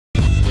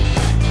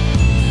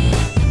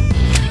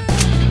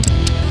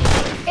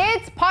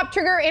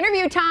Trigger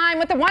interview time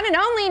with the one and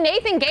only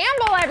Nathan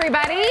Gamble,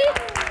 everybody.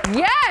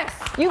 Yes,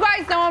 you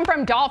guys know him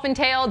from Dolphin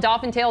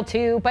Tale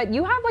 2, but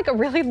you have like a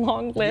really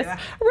long list, a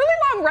really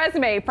long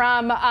resume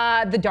from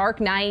The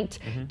Dark Knight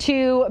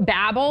to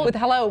Babel with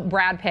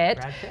Brad Pitt,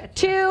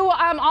 to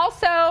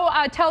also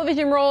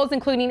television roles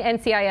including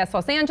NCIS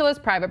Los Angeles,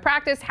 Private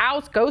Practice,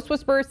 House, Ghost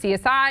Whisperer,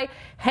 CSI,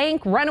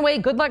 Hank, Runaway,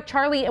 Good Luck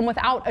Charlie, and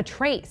Without a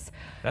Trace.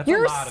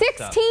 You're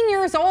 16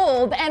 years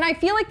old, and I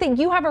feel like that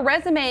you have a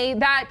resume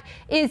that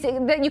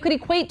you could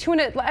equate to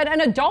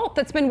an adult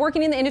that's been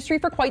working in the industry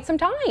for quite some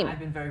time. I've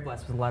been very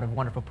blessed with a lot of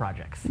wonderful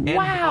projects. And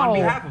on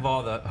behalf of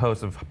all the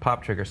hosts of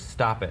Pop Trigger,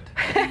 stop it.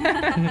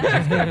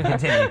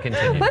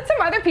 Continue. Let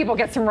some other people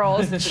get some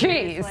roles.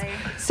 Jeez.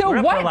 So we're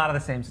up for a lot of the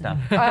same stuff.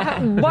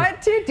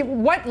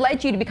 What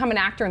led you to become an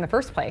actor in the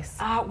first place?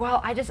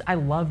 Well, I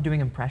loved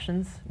doing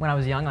impressions when I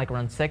was young, like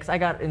around 6. I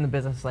got in the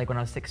business like when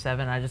I was 6,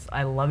 7.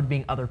 I loved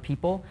being other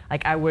people.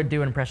 Like I would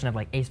do an impression of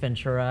like Ace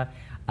Ventura,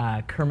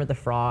 Kermit the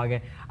Frog.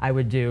 I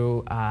would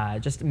do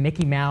just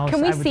Mickey Mouse.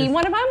 Can we see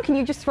one of them? Can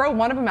you just throw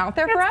one of them out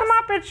there for us? It's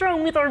the Muppet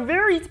Show with our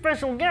very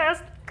special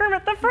guest,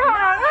 Kermit the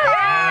Frog.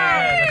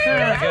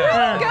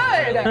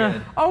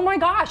 Good. Oh my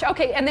gosh.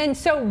 Okay, and then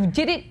so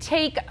did it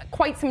take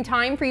quite some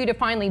time for you to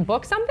finally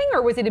book something,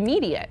 or was it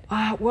immediate?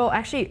 Well,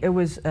 actually, it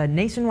was a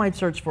nationwide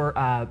search for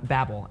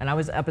Babel, and I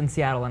was up in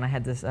Seattle, and I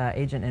had this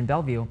agent in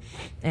Bellevue,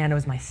 and it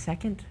was my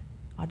second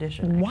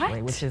audition,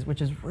 actually,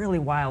 which is really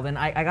wild. And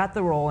I got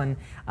the role, and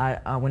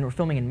when we were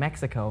filming in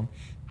Mexico,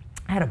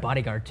 I had a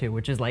bodyguard too,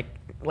 which is like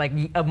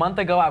a month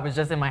ago I was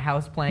just in my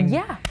house playing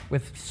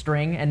with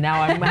string, and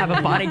now I have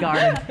a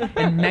bodyguard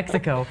in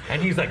Mexico. And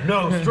he's like,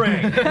 no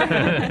string.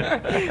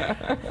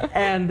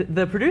 And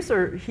the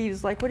producer,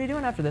 he's like, what are you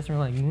doing after this? And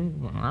we're like, I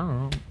don't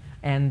know.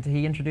 And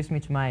he introduced me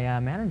to my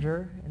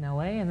manager in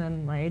LA, and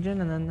then my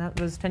agent, and then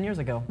that was 10 years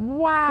ago.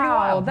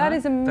 Wow, that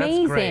is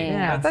amazing. That's great.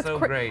 Yeah, that's so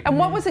great. And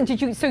what was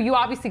it? So you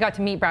obviously got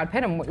to meet Brad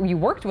Pitt, and you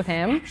worked with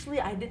him.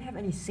 Actually, I didn't have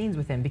any scenes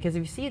with him, because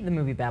if you see the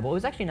movie Babel, it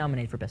was actually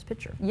nominated for Best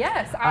Picture.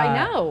 Yes, I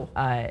know.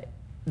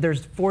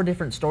 There's 4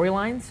 different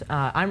storylines.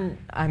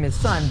 I'm his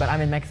son, but I'm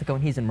in Mexico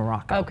and he's in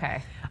Morocco.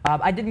 Okay.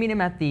 I did meet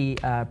him at the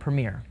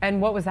premiere. And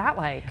what was that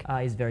like?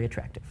 He's very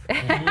attractive.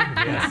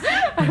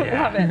 I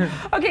love it.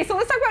 Okay, so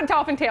let's talk about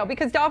Dolphin Tale,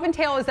 because Dolphin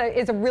Tale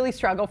is a really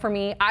struggle for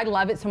me. I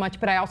love it so much,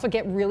 but I also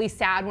get really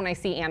sad when I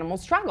see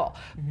animals struggle.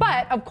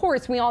 But of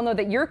course, we all know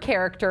that your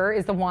character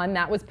is the one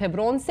that was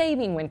pivotal in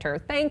saving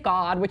Winter, thank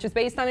God, which is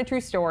based on a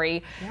true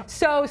story.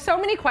 So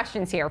many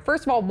questions here.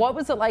 First of all, what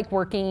was it like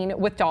working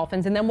with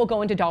dolphins? And then we'll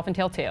go into Dolphin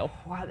Tale 2.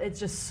 Wow, it's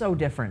just so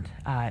different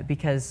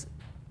because,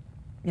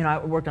 you know, I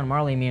worked on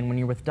Marley and Me, and when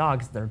you're with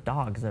dogs, they're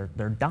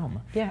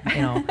dumb. Yeah.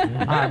 You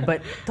know,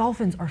 but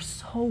dolphins are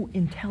so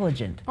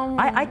intelligent.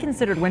 I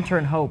considered Winter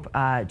and Hope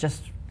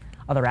just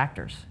other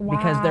actors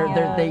because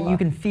you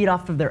can feed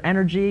off of their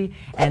energy,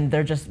 and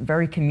they're just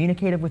very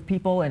communicative with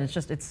people, and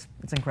it's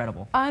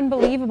incredible.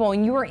 Unbelievable.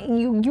 And you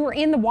were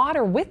in the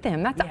water with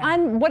them. That's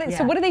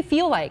So what do they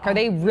feel like? Are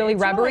they really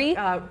rubbery?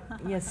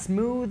 Like,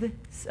 smooth,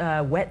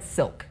 wet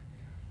silk.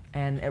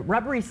 And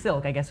rubbery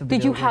silk, I guess, would be.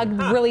 Did you hug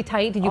really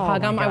tight? Did you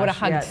hug them? I would have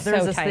hugged so tight.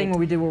 There's this thing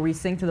where we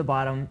sink to the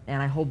bottom,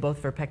 and I hold both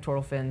of our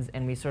pectoral fins,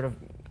 and we sort of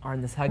are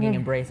in this hugging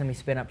embrace, and we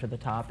spin up to the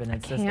top, and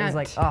it's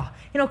like,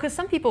 you know, because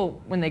some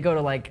people, when they go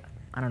to like,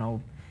 I don't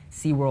know,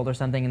 SeaWorld or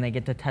something, and they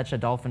get to touch a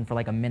dolphin for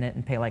like a minute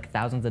and pay like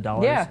thousands of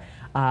dollars. Yeah.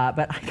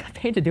 But I got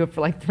paid to do it for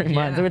like 3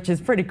 months, which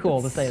is pretty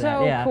cool to say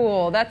that. So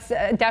cool. That's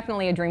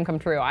definitely a dream come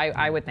true,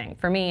 I would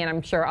think, for me, and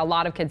I'm sure a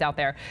lot of kids out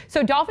there.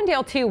 So Dolphin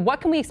Tale 2, what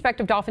can we expect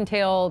of Dolphin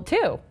Tale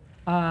 2?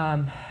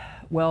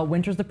 Well,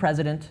 Winter's the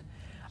president.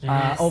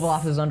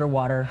 Olaf is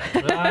underwater.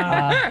 That's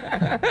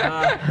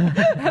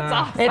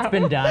awesome. It's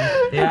been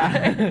done.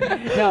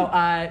 No,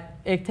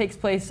 it takes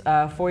place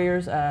 4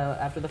 years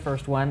after the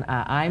first one.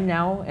 I'm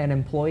now an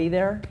employee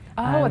there.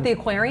 Oh, at the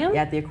aquarium?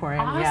 Yeah, at the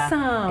aquarium. Awesome.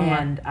 Yeah.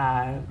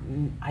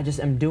 And I just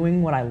am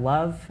doing what I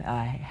love,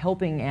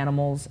 helping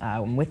animals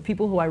with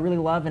people who I really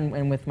love,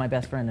 and with my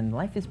best friend. And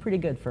life is pretty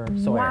good for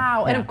Sawyer.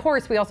 Wow. And of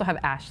course, we also have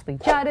Ashley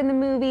Judd in the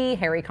movie,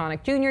 Harry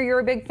Connick Jr., you're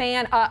a big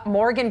fan,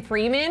 Morgan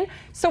Freeman.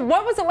 So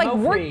what was it like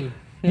working?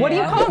 What do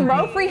you call him?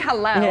 Mofree?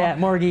 Hello. Yeah,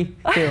 Morgie,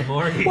 too.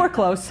 Morgie. We're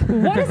close.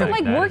 What is it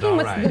like working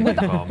with...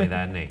 Call me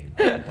that name.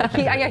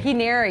 He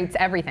narrates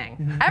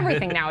everything.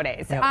 Everything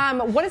nowadays.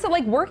 What is it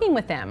like working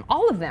with them?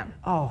 All of them?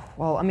 Oh,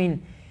 well, I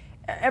mean,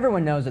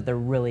 everyone knows that they're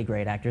really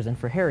great actors, and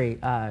for Harry,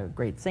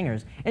 great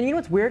singers. And you know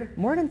what's weird?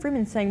 Morgan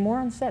Freeman sang more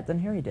on set than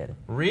Harry did.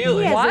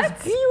 Really? He has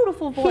this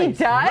beautiful voice.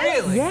 He does?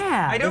 Really?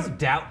 Yeah. I don't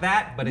doubt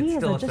that, but it's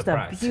still a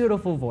surprise. Just a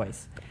beautiful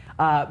voice.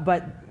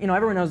 But you know,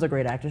 everyone knows they're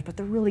great actors, but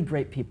they're really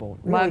great people.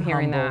 Really Love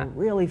hearing humble, that.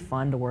 Really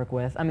fun to work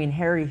with. I mean,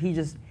 Harry,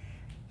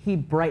 he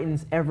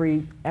brightens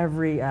every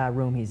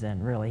room he's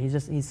in. Really,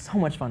 he's so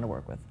much fun to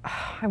work with.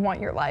 I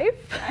want your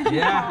life.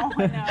 Yeah.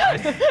 I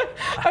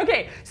know.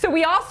 Okay, so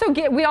we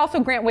also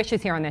grant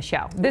wishes here on this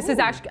show. This is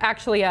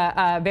actually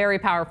a very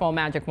powerful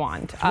magic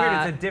wand. It's weird.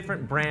 It's a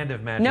different brand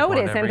of magic wand.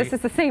 No, it isn't. This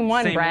is the same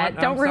one, Brett.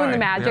 Don't ruin the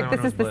magic.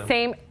 This is the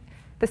same.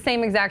 The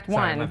same exact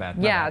one. Sorry, my bad.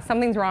 My Yeah, bad.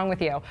 something's wrong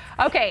with you.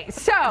 Okay,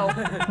 so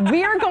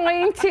we are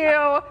going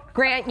to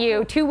grant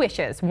you 2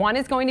 wishes. One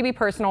is going to be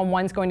personal,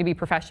 one's going to be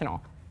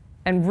professional.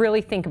 And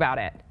really think about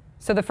it.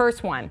 So the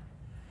first one,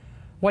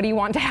 what do you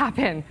want to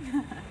happen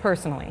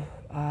personally?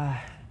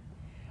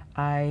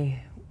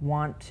 I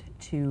want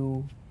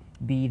to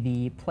be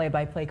the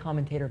play-by-play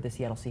commentator of the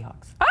Seattle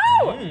Seahawks.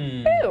 Oh,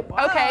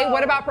 boop. Okay,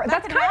 what about,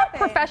 that's can kind of happen.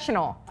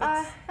 professional.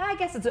 I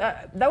guess it's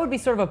that would be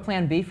sort of a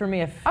plan B for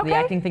me if the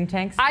acting thing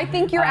tanks. I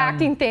think your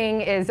acting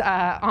thing is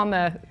on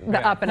the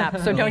up and up,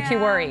 so don't you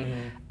worry.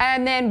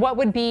 And then what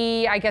would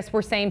be, I guess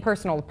we're saying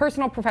personal,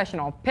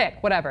 professional,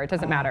 pick, whatever, it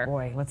doesn't matter.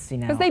 Boy, let's see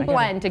now. Because they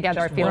blend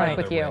together, I feel like,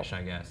 with you. Wish,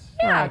 I guess.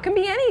 Yeah, it can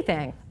be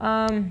anything.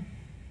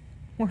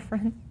 More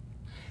friends.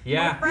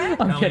 Yeah.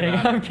 I'm kidding.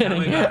 I'm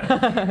kidding.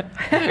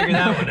 Figure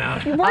that one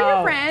out. We're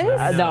your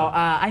friends. No,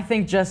 I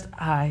think just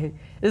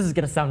this is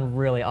gonna sound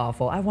really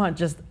awful. I want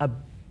just a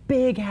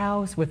big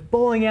house with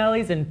bowling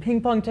alleys and ping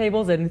pong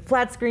tables and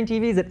flat screen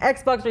TVs and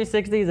Xbox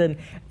 360s and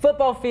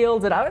football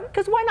fields and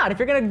because why not? If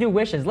you're gonna do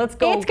wishes, let's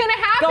go. It's gonna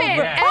happen,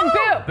 and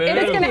boop. It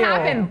is gonna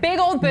happen. Big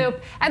old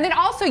boop. And then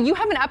also, you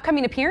have an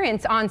upcoming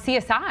appearance on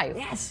CSI.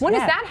 Yes. When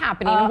is that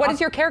happening? What is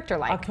your character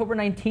like? October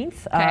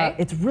 19th. Okay.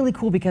 It's really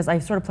cool because I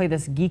sort of play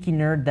this geeky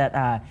nerd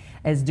that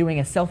is doing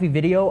a selfie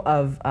video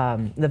of,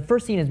 the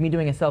first scene is me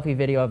doing a selfie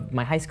video of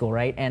my high school,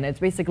 right? And it's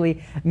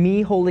basically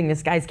me holding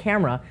this guy's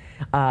camera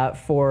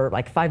for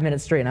like 5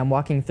 minutes straight, and I'm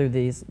walking through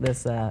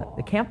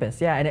the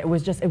campus. Yeah, and it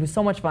was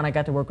so much fun. I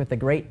got to work with the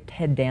great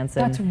Ted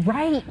Danson. That's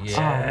right. Yes.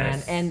 Oh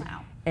man,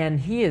 and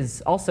he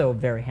is also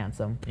very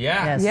handsome.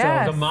 Yeah.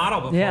 Yes. The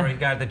model before he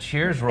got the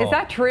Cheers role. Is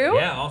that true?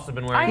 Yeah, also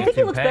been wearing I think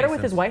he looks better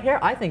with his white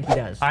hair. I think he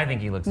does. I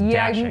think he looks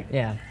Yeah, dashing.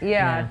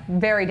 Yeah.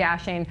 Very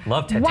dashing.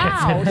 Love Ted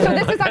Wow. Danson. So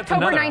this is That's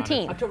October another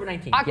 19th. October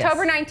 19th.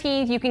 October yes.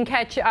 19th, you can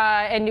catch,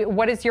 and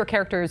what is your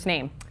character's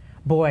name?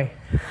 Boy,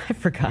 I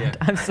forgot. Yeah.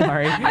 I'm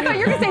sorry. I thought you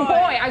were going to say boy.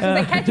 I was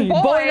going to say catch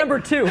boy. Boy number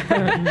 2.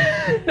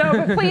 No,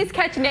 but please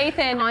catch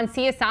Nathan on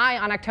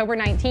CSI on October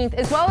 19th,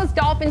 as well as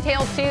Dolphin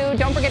Tale 2.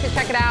 Don't forget to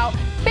check it out.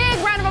 Big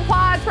round of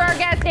applause for our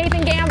guest,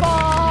 Nathan Gamble.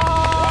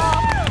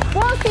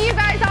 We'll see you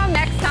guys all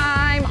next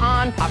time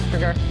on Pop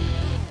Trigger.